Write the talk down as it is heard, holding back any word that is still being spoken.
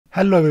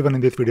Hello everyone,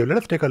 in this video let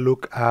us take a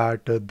look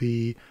at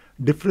the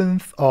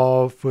difference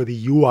of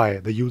the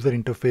UI, the user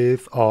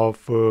interface of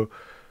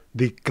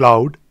the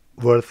cloud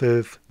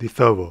versus the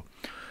server.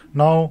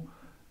 Now,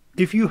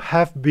 if you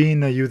have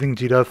been using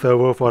Jira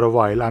Server for a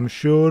while, I'm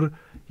sure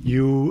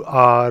you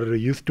are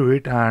used to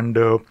it and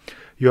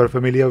you are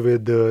familiar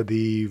with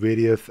the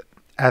various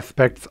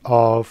aspects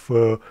of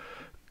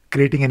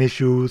creating an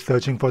issue,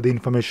 searching for the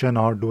information,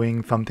 or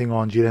doing something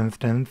on Jira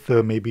instance.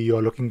 Maybe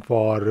you're looking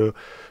for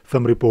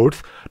some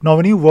reports. Now,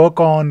 when you work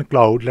on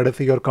cloud, let us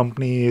say your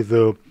company is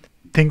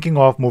thinking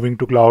of moving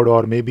to cloud,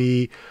 or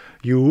maybe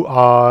you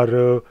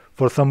are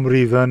for some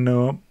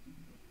reason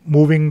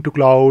moving to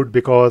cloud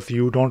because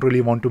you don't really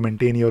want to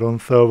maintain your own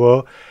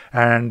server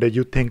and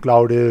you think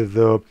cloud is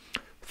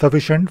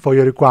sufficient for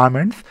your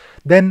requirements,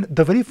 then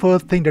the very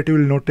first thing that you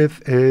will notice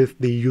is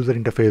the user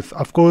interface.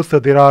 Of course,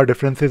 there are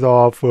differences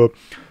of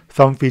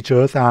some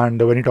features,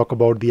 and when you talk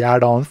about the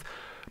add-ons,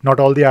 not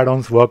all the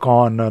add-ons work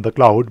on the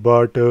cloud,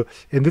 but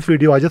in this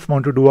video I just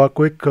want to do a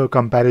quick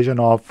comparison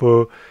of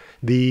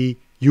the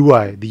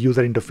UI, the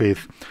user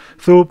interface.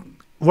 So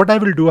what I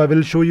will do, I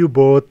will show you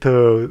both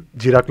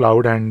Jira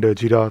Cloud and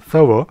Jira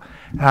Server,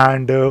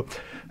 and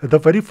the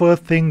very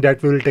first thing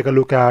that we will take a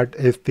look at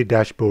is the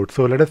dashboard.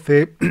 So let us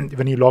say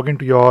when you log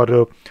into your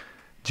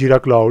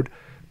Jira Cloud,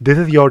 this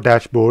is your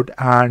dashboard,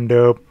 and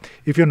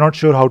if you're not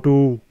sure how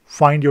to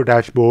find your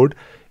dashboard,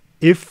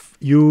 if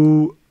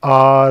you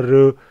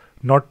are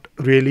not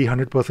really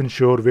 100%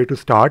 sure where to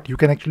start, you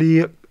can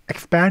actually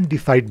expand the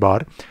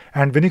sidebar,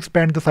 and when you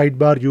expand the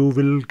sidebar you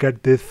will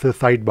get this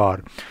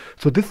sidebar.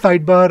 So this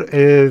sidebar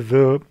is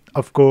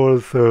of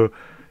course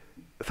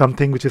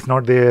something which is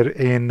not there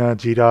in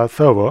Jira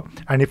Server,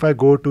 and if I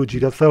go to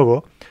Jira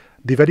Server,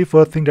 the very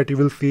first thing that you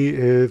will see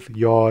is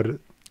your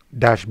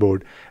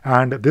dashboard,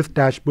 and this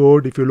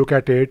dashboard, if you look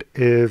at it,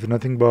 is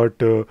nothing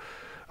but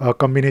a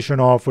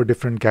combination of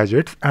different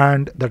gadgets,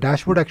 and the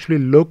dashboard actually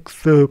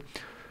looks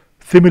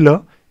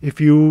similar. If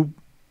you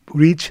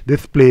reach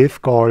this place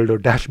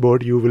called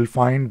dashboard, you will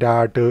find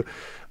that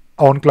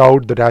on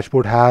cloud the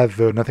dashboard has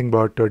nothing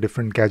but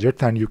different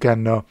gadgets, and you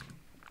can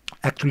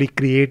actually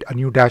create a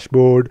new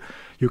dashboard.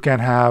 You can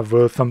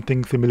have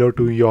something similar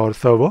to your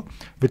server,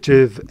 which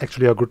is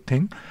actually a good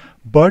thing.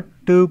 But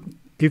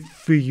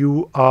if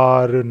you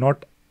are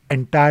not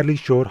entirely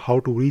sure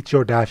how to reach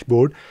your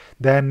dashboard,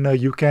 then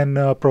you can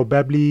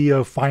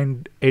probably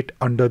find it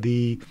under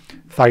the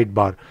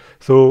sidebar.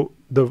 So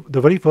the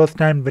very first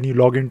time when you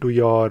log into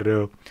your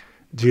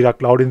Jira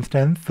Cloud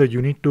instance,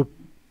 you need to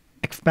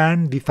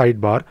expand the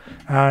sidebar,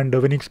 and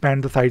when you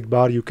expand the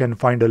sidebar you can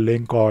find a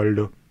link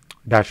called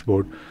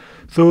dashboard.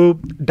 So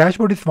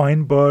dashboard is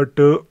fine, but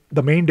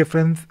the main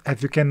difference,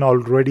 as you can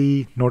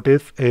already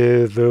notice,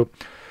 is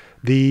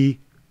the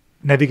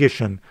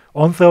navigation.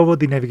 On server,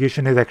 the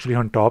navigation is actually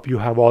on top. You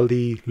have all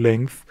the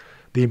links,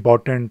 the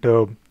important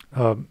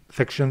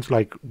sections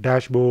like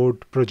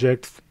dashboard,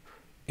 projects,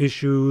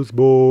 issues,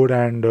 board,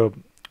 and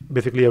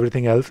basically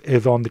everything else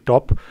is on the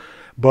top.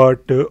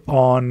 But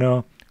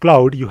on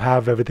cloud, you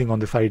have everything on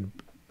the side,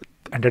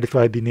 and that is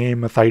why the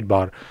name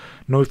sidebar.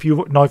 Now, if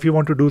you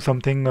want to do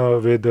something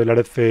with let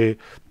us say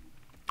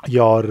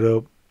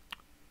your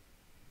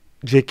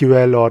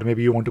JQL, or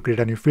maybe you want to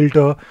create a new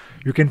filter,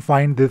 you can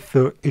find this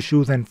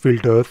issues and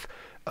filters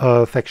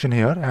section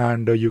here,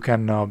 and you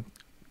can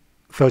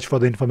search for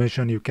the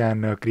information. You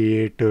can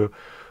create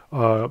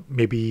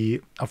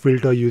maybe a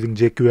filter using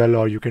JQL,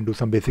 or you can do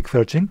some basic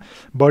searching.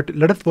 But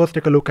let us first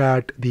take a look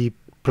at the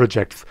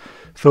projects.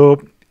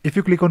 So if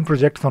you click on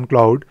projects on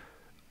cloud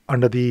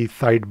under the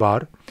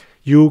sidebar,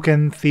 you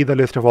can see the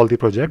list of all the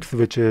projects,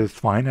 which is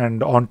fine,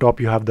 and on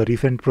top you have the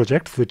recent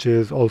projects, which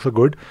is also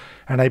good.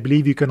 And I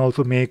believe you can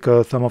also make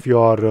some of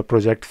your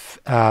projects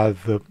as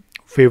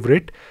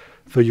favorite,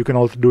 so you can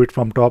also do it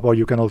from top, or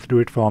you can also do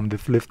it from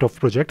this list of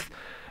projects.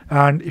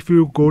 And if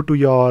you go to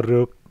your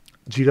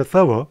Jira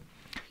Server,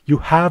 you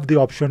have the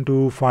option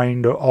to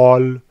find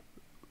all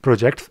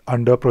projects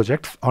under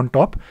projects on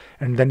top,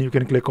 and then you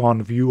can click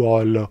on view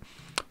all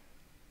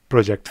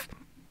projects.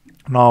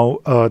 Now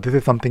this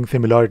is something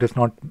similar. It is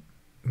not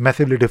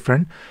massively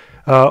different,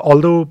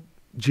 although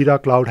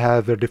Jira Cloud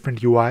has a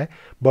different UI,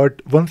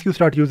 but once you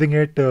start using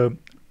it,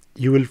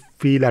 you will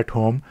feel at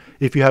home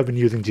if you have been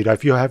using Jira.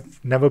 If you have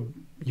never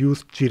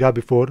used Jira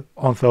before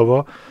on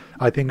server,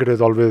 I think it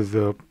is always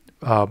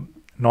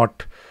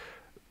not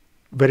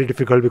very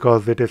difficult,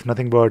 because it is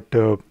nothing but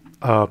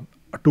a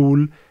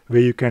tool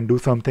where you can do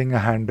something,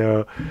 and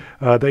the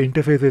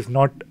interface is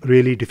not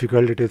really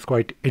difficult. It is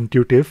quite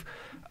intuitive.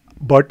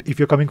 But if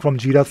you're coming from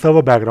Jira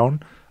Server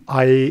background,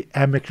 I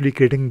am actually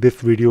creating this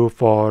video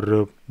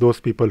for those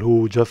people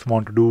who just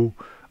want to do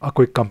a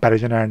quick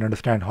comparison and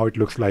understand how it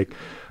looks like.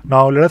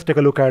 Now let us take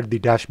a look at the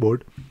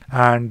dashboard,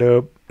 and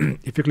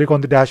if you click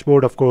on the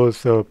dashboard, of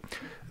course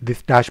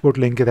this dashboard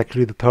link is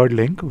actually the third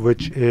link,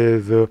 which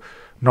is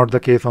not the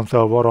case on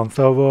server. On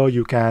server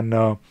you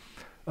can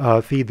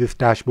see this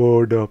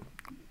dashboard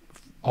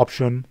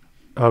option,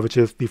 which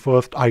is the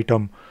first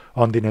item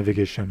on the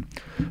navigation.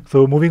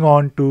 So moving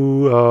on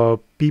to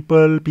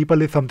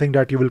people is something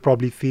that you will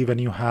probably see when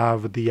you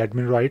have the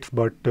admin rights,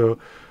 but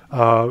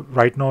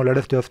right now let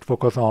us just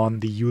focus on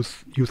the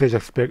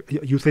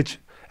usage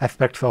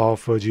aspects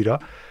of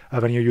Jira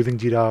when you're using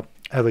Jira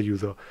as a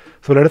user.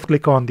 So let us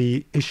click on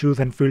the issues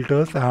and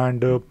filters,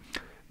 and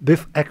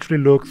this actually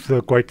looks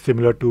quite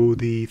similar to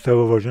the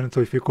server version.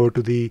 So if you go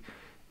to the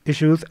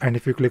issues and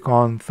if you click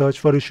on search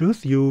for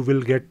issues, you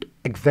will get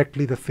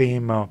exactly the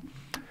same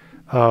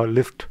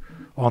list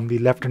on the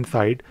left hand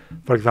side.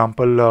 For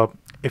example,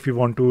 if you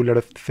want to, let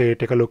us say,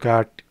 take a look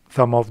at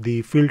some of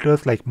the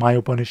filters like my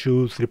open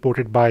issues,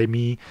 reported by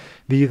me.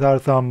 These are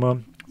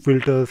some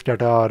filters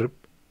that are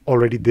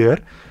already there,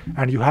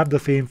 and you have the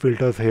same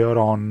filters here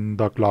on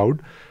the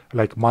cloud,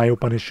 like my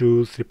open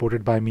issues,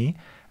 reported by me.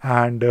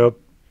 And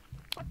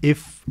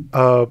if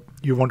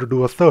you want to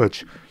do a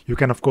search, you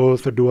can of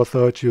course do a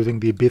search using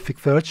the basic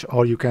search,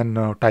 or you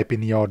can type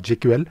in your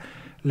JQL.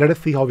 Let us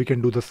see how we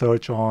can do the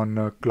search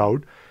on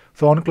cloud.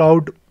 So on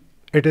cloud,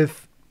 it is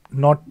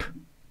not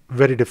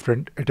very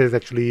different. It is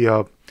actually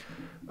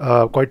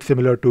quite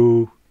similar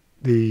to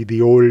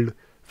the old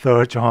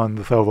search on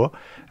the server.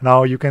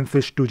 Now you can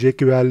switch to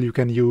JQL. You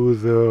can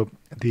use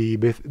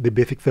the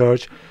basic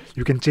search.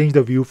 You can change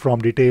the view from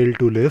detailed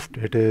to list.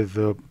 It is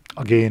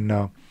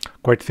again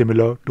quite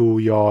similar to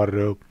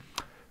your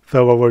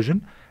server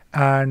version.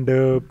 And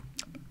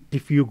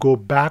if you go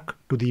back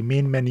to the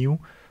main menu,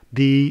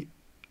 the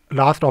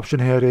last option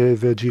here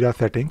is Jira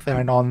settings,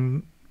 and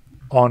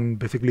on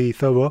basically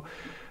server,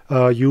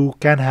 you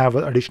can have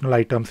additional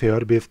items here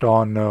based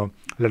on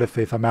let us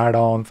say some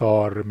add-ons,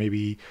 or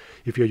maybe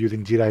if you're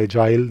using Jira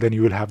Agile, then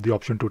you will have the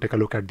option to take a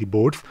look at the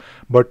boards.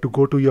 But to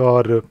go to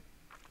your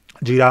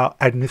Jira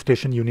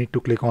administration, you need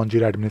to click on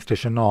Jira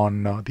administration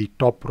on the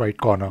top right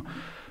corner.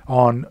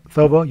 On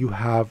server, you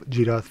have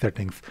Jira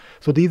settings.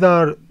 So these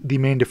are the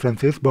main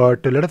differences,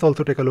 but let us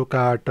also take a look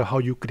at how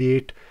you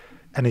create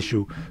an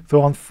issue.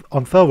 So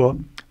on server,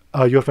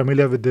 you're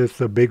familiar with this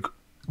big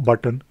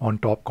button on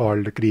top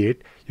called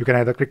create. You can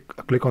either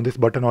click on this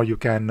button, or you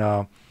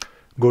can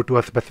go to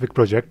a specific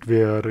project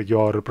where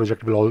your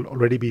project will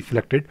already be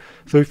selected.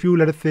 So if you,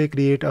 let us say,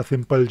 create a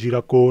simple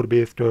Jira core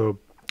based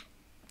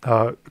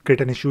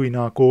create an issue in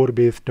a core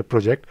based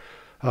project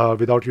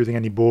without using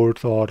any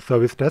boards or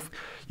service desk,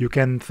 you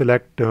can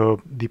select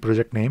the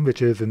project name,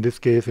 which is in this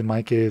case, in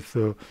my case,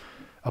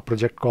 a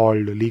project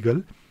called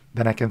legal.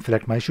 Then I can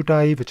select my issue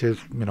type, which is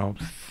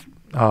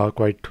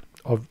quite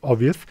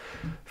obvious.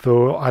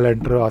 So I'll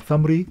enter a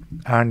summary,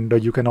 and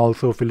you can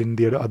also fill in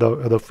the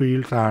other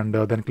fields, and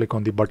then click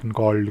on the button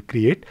called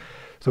create.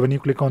 So when you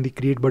click on the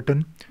create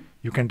button,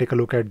 you can take a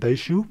look at the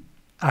issue.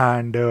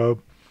 And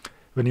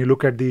when you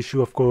look at the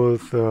issue, of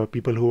course,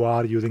 people who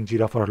are using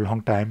Jira for a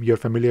long time, you're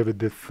familiar with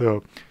this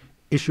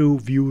issue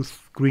view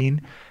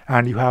screen,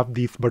 and you have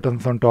these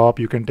buttons on top.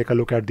 You can take a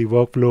look at the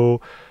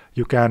workflow.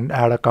 You can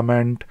add a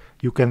comment.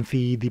 You can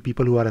see the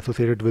people who are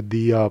associated with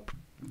the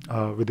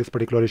with this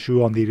particular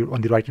issue on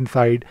the right hand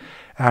side,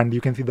 and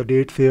you can see the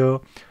dates here.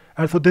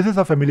 And so this is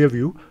a familiar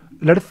view.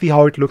 Let us see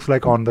how it looks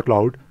like on the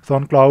cloud. So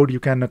on cloud,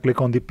 you can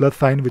click on the plus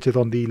sign, which is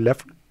on the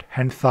left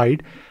hand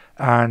side,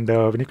 and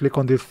when you click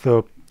on this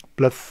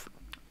plus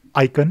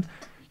icon,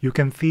 you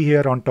can see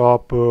here on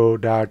top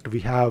that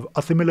we have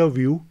a similar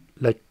view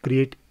like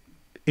create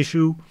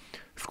issue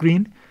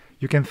screen.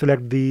 You can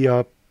select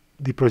the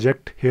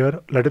project here.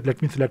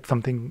 Let me select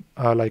something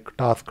like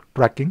task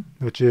tracking,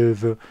 which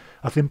is a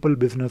simple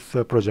business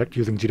project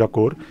using Jira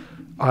Core.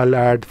 I'll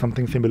add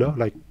something similar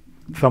like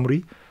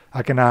summary.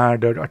 I can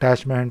add an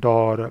attachment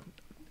or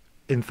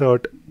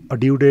insert a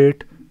due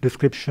date,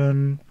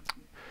 description,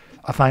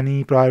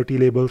 assignee priority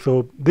label.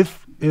 So this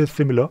is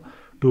similar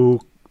to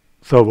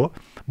server,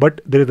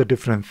 but there is a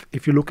difference.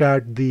 If you look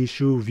at the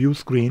issue view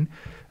screen,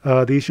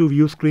 the issue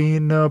view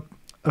screen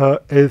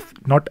is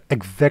not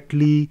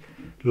exactly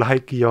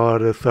like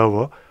your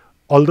server,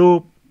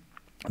 although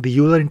the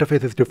user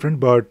interface is different,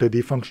 but the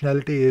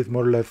functionality is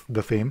more or less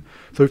the same.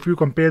 So if you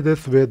compare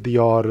this with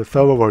your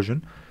server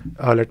version,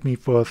 let me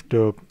first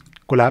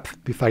collapse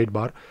the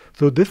sidebar.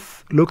 So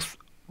this looks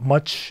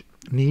much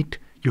neat.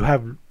 You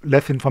have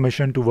less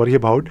information to worry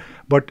about,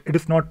 but it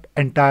is not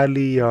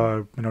entirely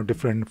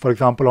different. For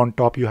example, on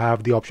top you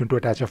have the option to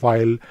attach a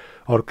file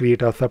or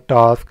create a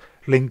subtask,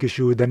 link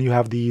issue. Then you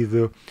have these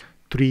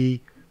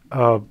three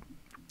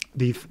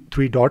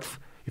dots.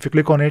 If you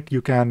click on it,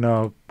 you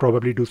can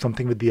probably do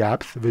something with the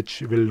apps,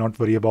 which we'll not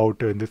worry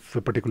about in this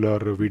particular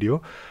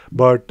video.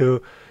 But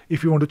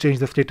if you want to change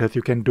the status,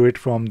 you can do it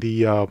from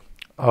the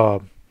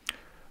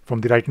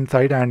right hand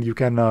side, and you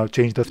can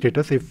change the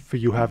status if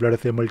you have, let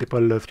us say,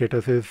 multiple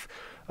statuses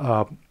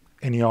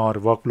in your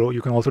workflow.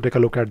 You can also take a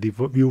look at the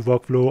view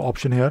workflow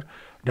option here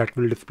that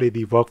will display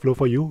the workflow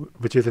for you,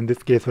 which is in this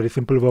case very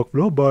simple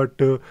workflow, but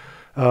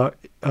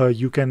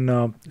you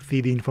can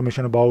see the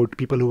information about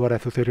people who are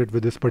associated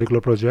with this particular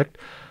project,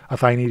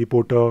 assignee,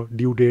 reporter,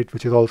 due date,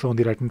 which is also on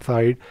the right hand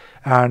side,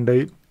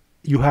 and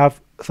you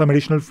have some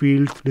additional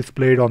fields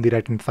displayed on the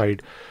right hand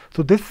side.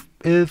 So this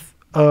is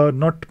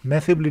not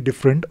massively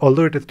different,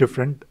 although it is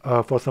different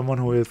for someone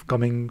who is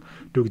coming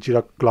to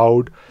Jira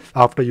Cloud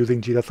after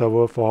using Jira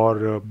Server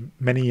for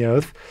many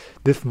years.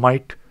 This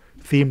might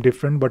seem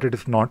different, but it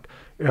is not.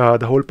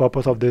 The whole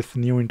purpose of this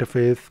new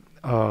interface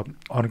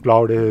on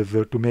cloud is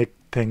to make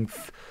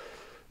things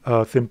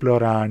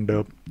simpler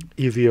and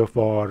easier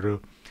for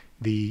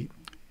the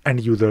end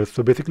users.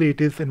 So basically,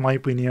 it is, in my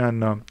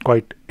opinion,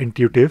 quite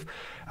intuitive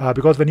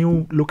because when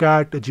you look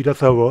at Jira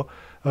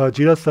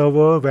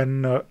Server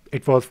when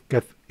it was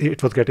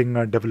getting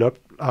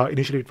developed.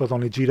 Initially, it was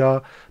only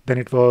Jira. Then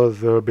it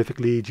was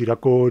basically Jira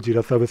Code,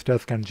 Jira Service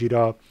Desk, and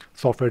Jira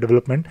Software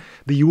Development.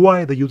 The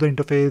UI, the user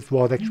interface,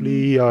 was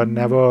actually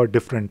never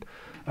different.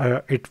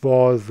 It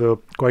was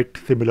quite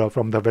similar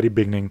from the very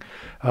beginning,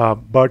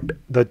 but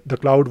the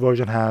cloud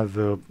version has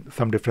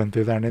some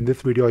differences. And in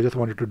this video, I just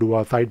wanted to do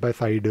a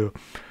side-by-side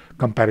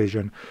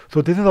comparison.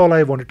 So this is all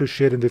I wanted to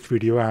share in this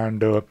video,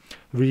 and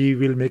we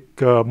will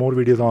make more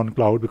videos on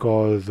cloud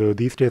because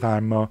these days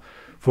I'm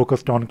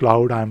focused on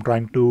cloud. I'm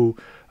trying to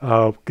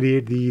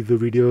create these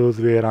videos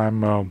where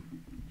I'm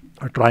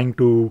trying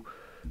to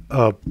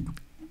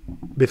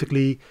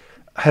basically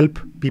help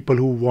people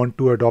who want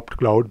to adopt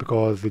cloud,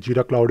 because the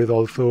Jira Cloud is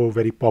also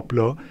very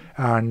popular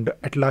and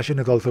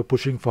Atlassian is also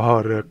pushing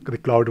for the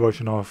cloud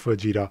version of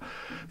Jira.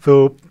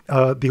 So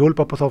the whole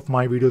purpose of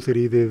my video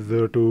series is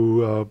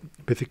to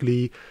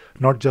basically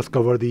not just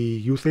cover the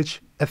usage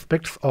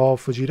aspects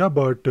of Jira,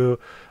 but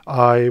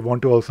I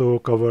want to also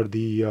cover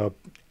the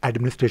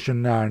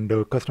administration and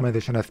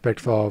customization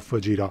aspects of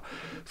Jira.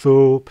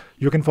 So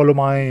you can follow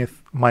my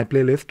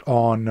playlist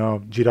on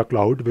Jira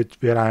Cloud,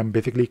 where I am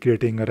basically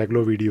creating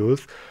regular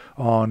videos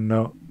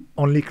on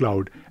only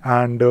cloud,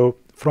 and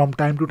from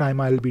time to time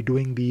I'll be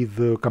doing these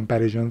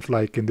comparisons.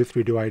 Like in this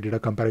video, I did a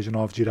comparison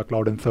of Jira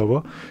Cloud and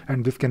Server,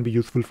 and this can be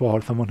useful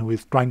for someone who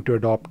is trying to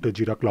adopt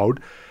Jira Cloud.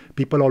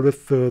 People always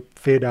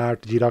say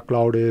that Jira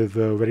Cloud is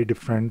very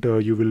different.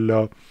 You will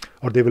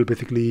or they will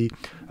basically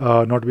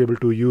not be able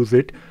to use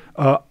it.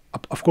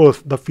 Of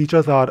course, the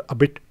features are a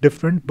bit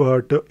different,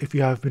 but if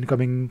you have been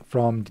coming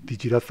from the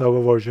Jira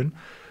Server version,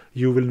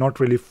 you will not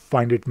really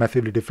find it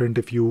massively different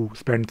if you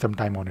spend some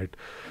time on it.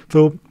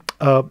 So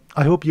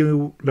I hope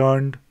you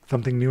learned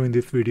something new in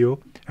this video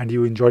and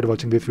you enjoyed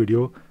watching this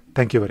video.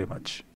 Thank you very much.